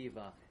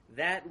Akiva.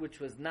 That which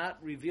was not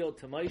revealed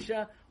to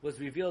Moshe was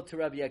revealed to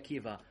Rabbi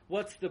Akiva.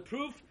 What's the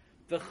proof?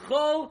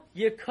 V'chol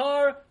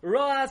yikar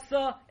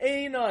ra'asa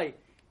einai.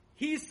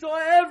 He saw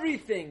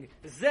everything.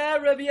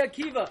 Zeh Rabbi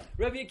Akiva.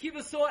 Rabbi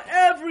Akiva saw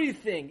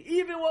everything,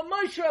 even what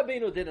Moshe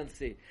Rabbeinu didn't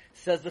see.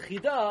 Says the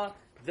Chida,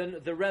 then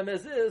the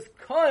remez is,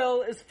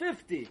 Koil is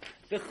 50.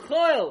 The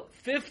Koil,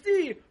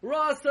 50,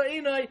 Ra'asa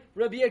Einai,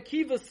 Rabbi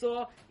Akiva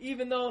saw,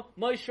 even though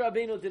Moshe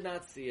Rabbeinu did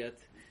not see it.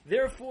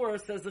 Therefore,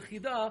 says the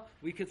Chida,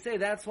 we could say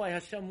that's why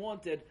Hashem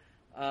wanted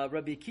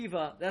Rabbi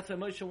Akiva, that's why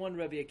Moshe wanted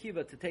Rabbi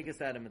Akiva to take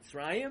us out of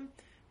Mitzrayim,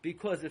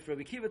 because if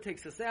Rabbi Akiva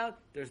takes us out,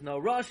 there's no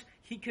rush.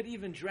 He could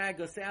even drag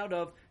us out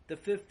of the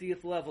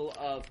 50th level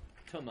of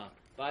Tumah.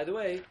 By the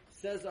way,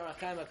 says our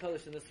Chaim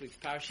HaKadosh in this week's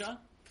Parsha,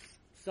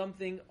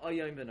 something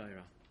Oyom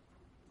B'Noira.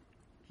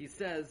 He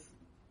says,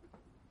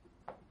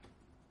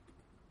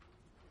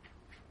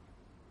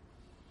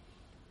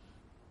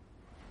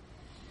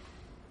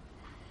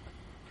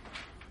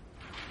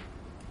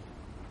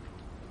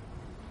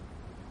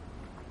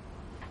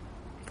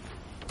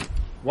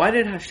 why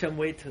did Hashem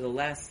wait to the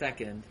last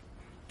second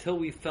till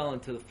we fell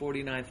into the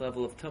 49th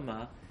level of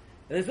Tumah?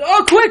 And they said,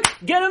 oh, quick,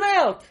 get him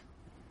out!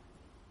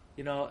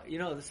 You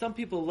know, some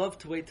people love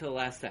to wait till the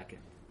last second.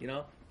 You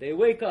know, they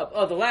wake up,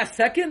 oh, the last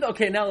second?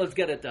 Okay, now let's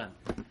get it done.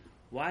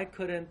 Why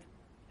couldn't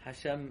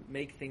Hashem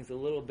make things a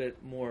little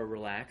bit more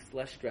relaxed,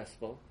 less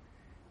stressful?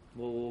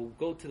 We'll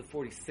go to the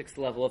 46th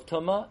level of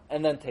Tumah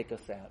and then take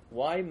us out.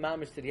 Why,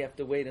 mamish, did he have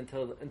to wait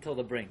until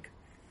the brink?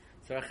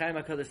 So Chaim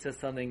HaKadosh says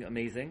something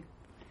amazing.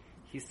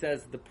 He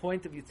says the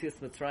point of Yetzias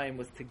Mitzrayim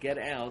was to get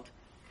out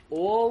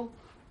all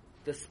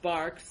the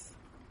sparks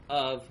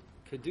of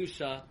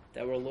Kedusha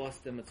that were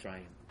lost in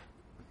Mitzrayim.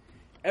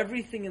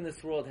 Everything in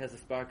this world has a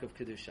spark of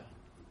Kedusha.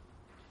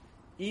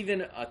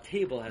 Even a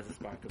table has a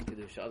spark of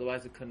Kedusha,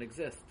 otherwise it couldn't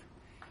exist.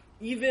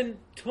 Even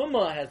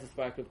Tumah has a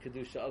spark of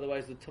Kedusha,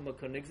 otherwise the Tumah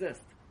couldn't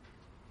exist.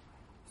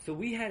 So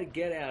we had to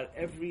get out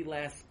every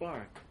last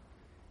spark,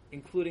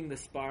 including the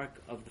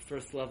spark of the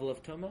first level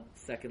of Tumah,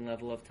 second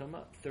level of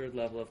Tumah, third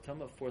level of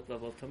Tumah, fourth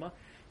level of Tumah.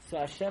 So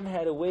Hashem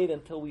had to wait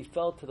until we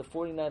fell to the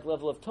 49th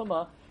level of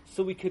Tumah,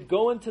 so we could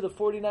go into the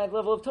 49th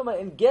level of Tumah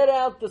and get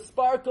out the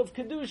spark of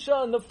Kedusha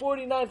on the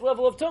 49th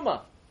level of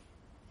Tumah.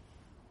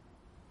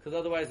 Because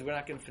otherwise we're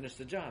not going to finish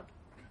the job.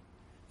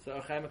 So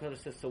Chaim HaKadosh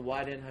says, so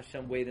why didn't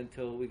Hashem wait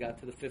until we got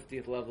to the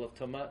 50th level of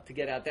Tumah to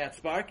get out that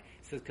spark?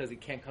 He says, because he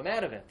can't come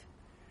out of it.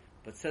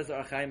 But says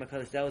Chaim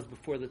HaKadosh, that was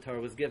before the Torah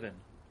was given.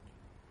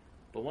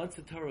 But once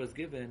the Torah was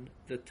given,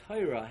 the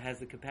Torah has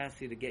the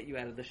capacity to get you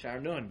out of the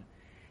Sharnun.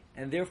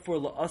 And therefore,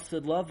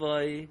 la'asad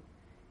lavai,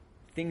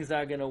 things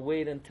are going to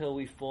wait until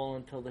we fall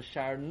until the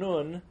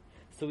Sharnun,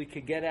 so we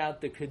could get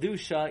out the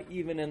Kedusha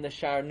even in the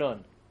Sharnun.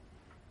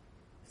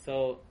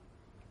 So,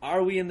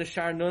 are we in the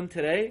Sharnun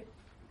today?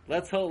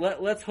 Let's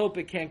hope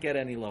it can't get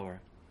any lower.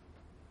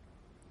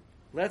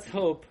 Let's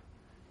hope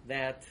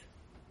that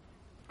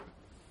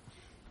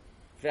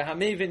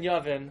v'hamevin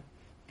yavin,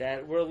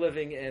 that we're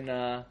living in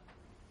the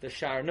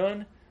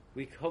Sharnun.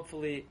 We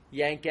hopefully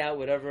yank out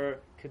whatever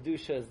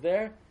Kedusha is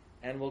there,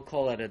 and we'll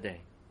call it a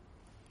day.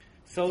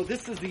 So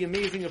this is the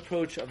amazing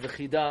approach of the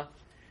Chida,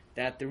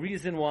 that the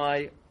reason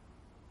why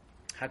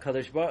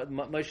Moshe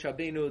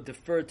Rabbeinu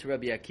deferred to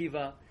Rabbi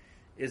Akiva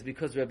is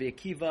because Rabbi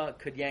Akiva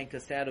could yank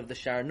us out of the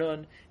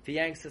Sharnun. If he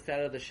yanks us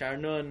out of the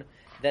Sharnun,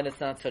 then it's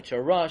not such a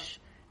rush,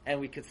 and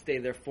we could stay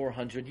there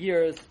 400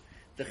 years.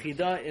 The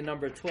Chida in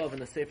number 12 in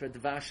the Sefer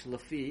Dvash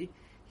Lafi,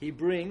 he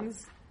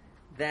brings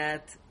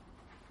that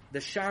the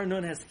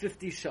Sharnun has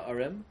 50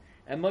 Sha'arim,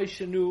 and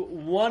Moshe knew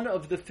one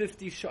of the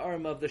 50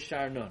 Sha'arim of the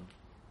Sharnun.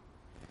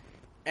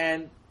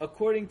 And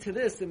according to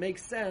this, it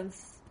makes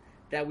sense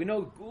that we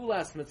know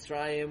Gulas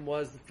Mitzrayim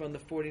was from the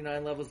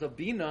 49 levels of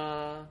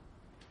Bina,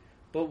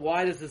 but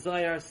why does the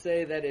Zayar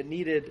say that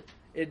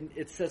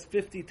it says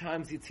 50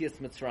 times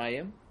Yetzias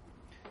Mitzrayim?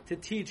 to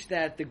teach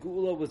that the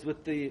Geula was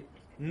with the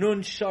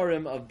Nun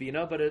Sharim of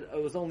Bina, but it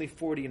was only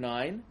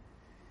 49?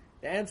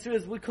 The answer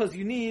is because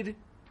you need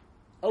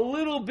a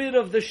little bit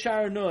of the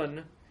Shar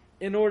Nun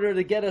in order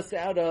to get us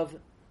out of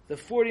the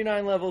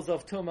 49 levels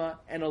of Tumah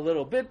and a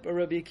little bit, but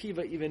Rabbi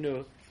Akiva even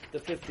knew the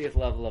 50th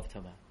level of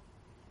Tumah.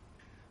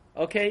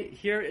 Okay,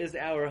 here is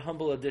our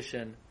humble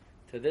addition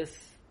to this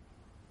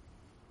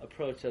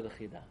approach of the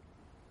Chidah.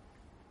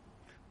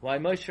 Why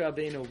Moshe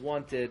Rabbeinu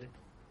wanted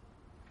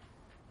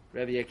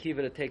Rabbi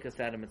Akiva to take us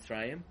out of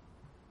Mitzrayim,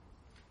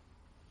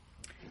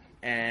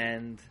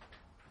 and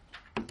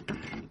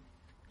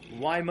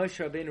why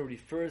Moshe Rabbeinu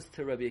refers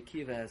to Rabbi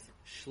Akiva as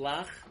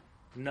Shlach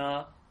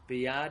Na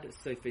Biyad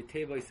Seifei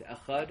Tevois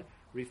Echad,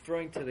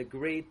 referring to the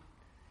great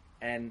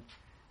and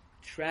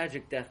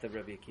tragic death of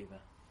Rabbi Akiva.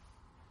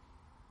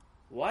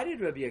 Why did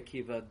Rabbi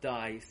Akiva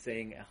die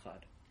saying Echad?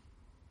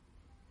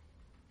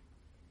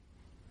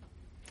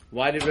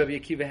 Why did Rabbi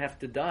Akiva have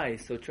to die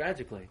so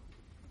tragically?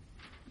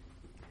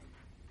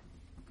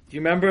 Do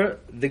you remember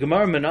the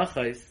Gemara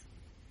Menachos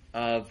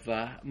of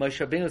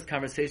Moshe Rabbeinu's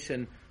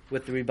conversation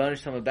with the Rebbeinu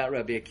Shalom about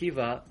Rabbi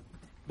Akiva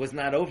was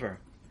not over?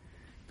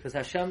 Because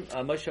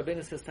Moshe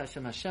Rabbeinu says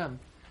to Hashem,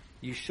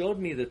 you showed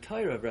me the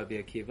Torah of Rabbi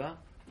Akiva,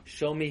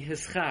 show me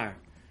his char.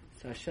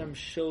 So Hashem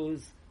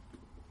shows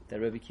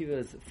that Rabbi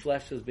Akiva's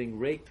flesh was being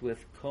raked with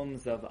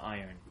combs of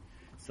iron.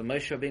 So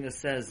Moshe Rabbeinu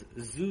says,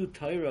 Zu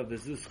Torah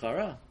v'zu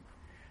schara.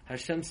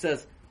 Hashem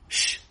says,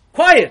 shh,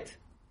 quiet!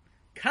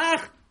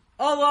 Kach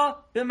Allah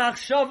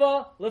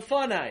b'machshava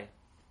lefanai.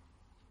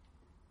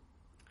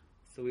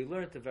 So we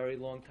learned a very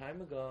long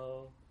time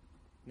ago,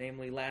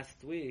 namely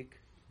last week,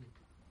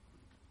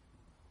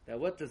 that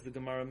what does the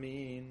Gemara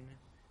mean?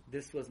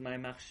 This was my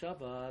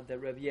machshava,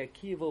 that Rabbi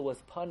Akiva was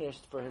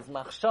punished for his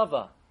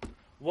machshava.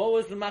 What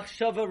was the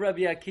machshava of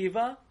Rabbi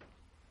Akiva?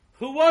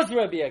 Who was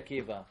Rabbi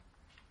Akiva?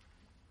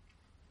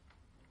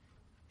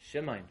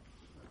 Shimon.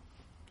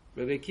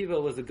 Rabbi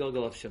Akiva was the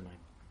Gilgal of Shimon.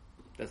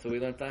 That's what we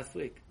learned last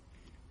week.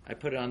 I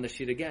put it on the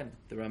sheet again.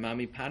 The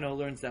Ramami Pano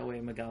learns that way.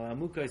 Megala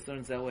Amukos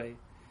learns that way.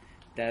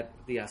 That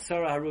the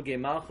Asara Haruge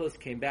Malchus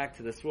came back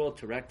to this world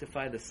to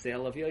rectify the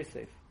sale of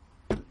Yosef.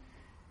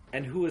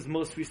 And who was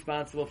most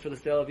responsible for the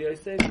sale of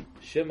Yosef?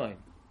 Shimon.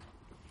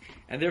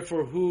 And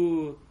therefore,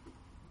 who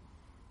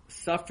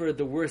suffered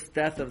the worst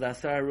death of the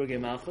Asara Haruge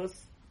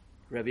Malchus?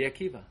 Rabbi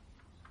Akiva.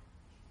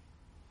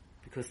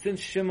 Because since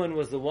Shimon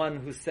was the one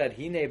who said,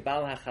 Hine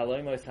bal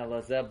hachaloimos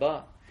halazeh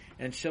ba,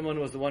 and Shimon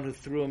was the one who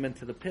threw him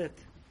into the pit,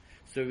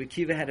 so Rabbi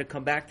Akiva had to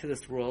come back to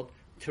this world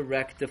to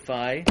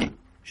rectify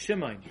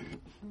Shimon.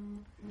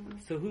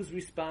 So who's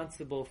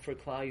responsible for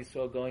Klal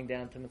Yisrael going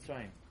down to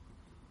Mitzrayim?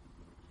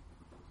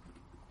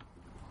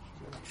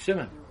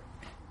 Shimon.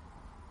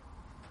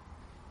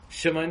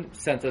 Shimon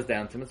sent us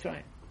down to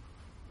Mitzrayim.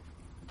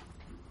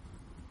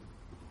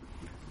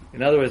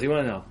 In other words, you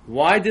want to know,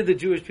 why did the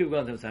Jewish people go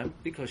into Mitzrayim?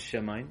 Because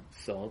Shimon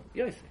sold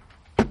Yosef.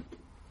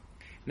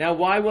 Now,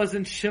 why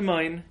wasn't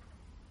Shimon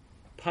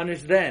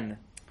punished then?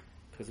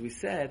 Because we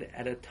said,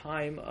 at a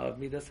time of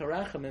Midas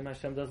HaRachamim,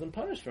 Hashem doesn't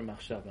punish for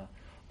Machshava.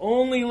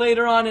 Only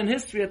later on in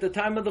history, at the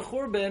time of the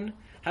Churban,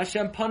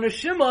 Hashem punished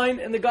Shimon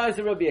in the guise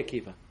of Rabbi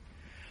Akiva.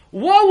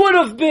 What would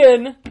have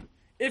been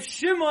if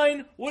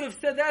Shimon would have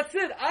said, that's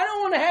it, I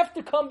don't want to have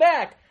to come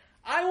back.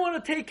 I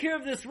want to take care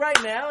of this right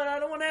now, and I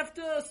don't want to have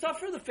to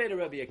suffer the fate of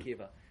Rabbi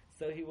Akiva.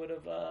 So he would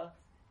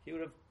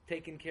have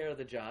taken care of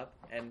the job,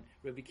 and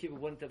Rabbi Akiva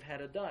wouldn't have had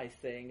to die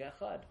saying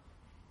Echad.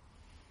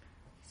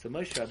 So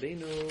Moshe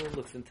Rabbeinu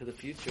looks into the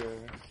future.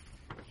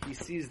 He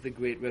sees the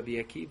great Rabbi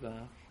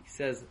Akiva. He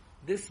says,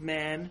 this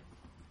man,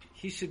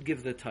 he should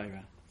give the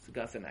Torah. So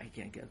God said, no, he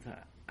can't get the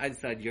Torah. I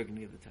decided you're going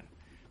to give the Torah.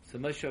 So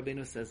Moshe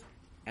Rabbeinu says,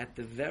 at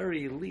the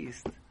very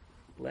least,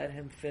 let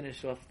him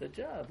finish off the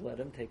job. Let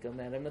him take him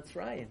out of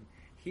Mitzrayim.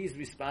 He's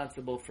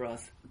responsible for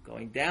us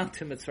going down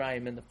to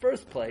Mitzrayim in the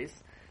first place,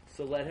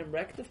 so let him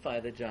rectify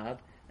the job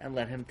and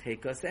let him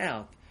take us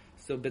out.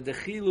 So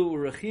B'dechilu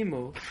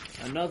Urachimu,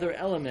 another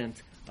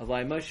element of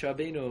why Moshe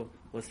Rabbeinu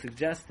was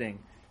suggesting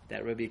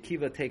that Rabbi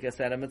Akiva take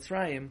us out of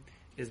Mitzrayim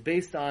is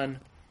based on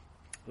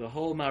the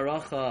whole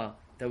maracha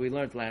that we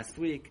learned last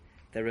week,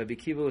 that Rabbi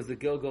Akiva was the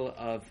Gilgal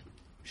of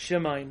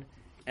Shimon,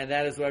 and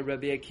that is why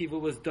Rabbi Akiva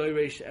was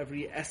doiresh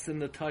every es in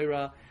the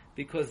Torah,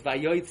 because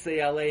vayotzei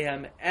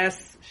aleihem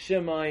es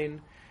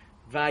Shimon,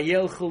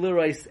 vayel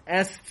chulirois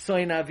es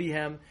tzoin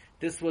avihem.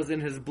 This was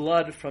in his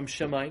blood from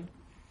Shimon.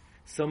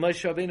 So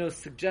Moshe Rabbeinu is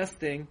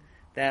suggesting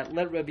that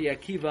let Rabbi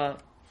Akiva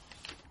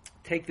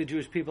take the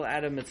Jewish people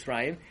out of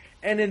Mitzrayim,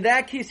 and in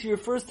that case he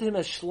refers to him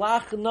as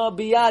Shlach Na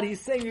Biyad.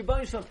 He's saying,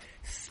 Rebbeinu Shalom,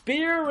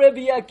 spare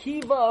Rabbi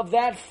Akiva of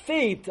that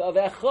fate of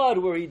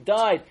Echad where he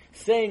died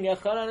saying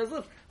Echad on his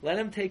lips. Let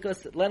him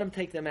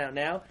take them out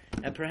now,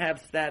 and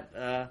perhaps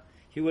that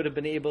he would have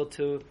been able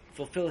to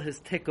fulfill his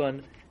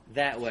tikkun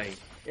that way.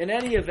 In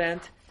any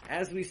event,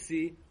 as we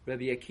see,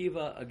 Rabbi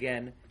Akiva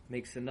again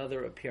makes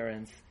another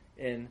appearance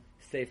in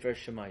Sefer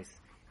Shemais.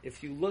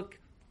 If you look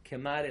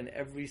Kemat in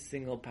every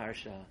single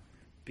parsha,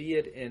 be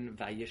it in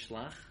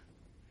Vayishlach,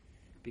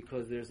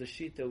 because there's a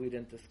shita we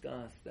didn't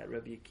discuss, that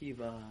Rabbi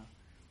Akiva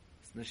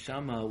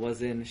neshama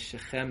was in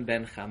Shechem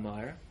ben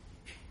Chamar,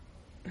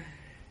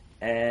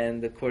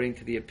 and according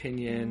to the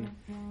opinion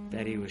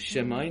that he was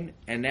Shimon,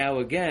 and now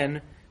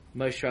again,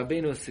 Moshe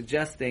Rabbeinu is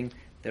suggesting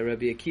that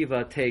Rabbi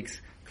Akiva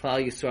takes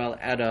Klal Yisrael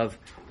out of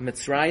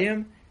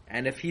Mitzrayim,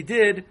 and if he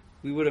did,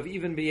 we would have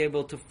even been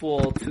able to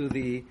fall to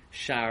the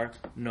Shar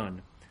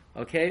Nun.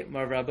 Okay,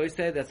 Mar Rabbi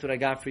said, that's what I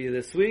got for you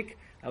this week.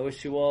 I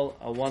wish you all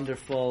a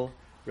wonderful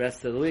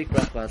rest of the week.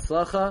 Bracha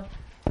v'atzlacha.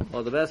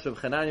 All the best. Reb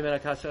Chanani ben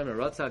Akasha and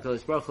Ratzak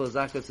HaKadosh Baruch Hu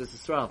Zakas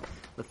Yisrael.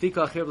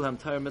 Lefika achir b'lam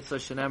Torah mitzvah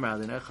shenemar.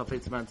 Adonai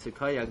chafetz man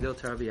tzikay yagdil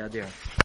Torah v'yadir.